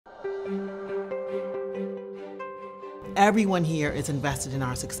Everyone here is invested in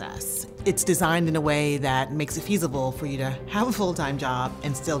our success. It's designed in a way that makes it feasible for you to have a full-time job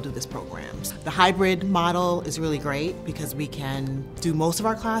and still do this program. The hybrid model is really great because we can do most of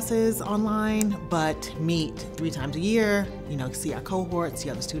our classes online, but meet 3 times a year, see our cohort, see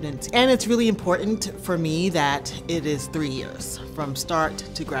other students. And it's really important for me that it is 3 years, from start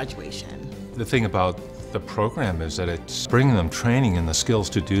to graduation. The thing about the program is that it's bringing them training and the skills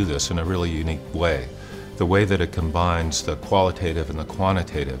to do this in a really unique way. The way that it combines the qualitative and the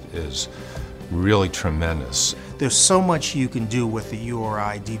quantitative is really tremendous. There's so much you can do with the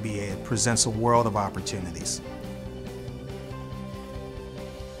URI D.B.A. It presents a world of opportunities.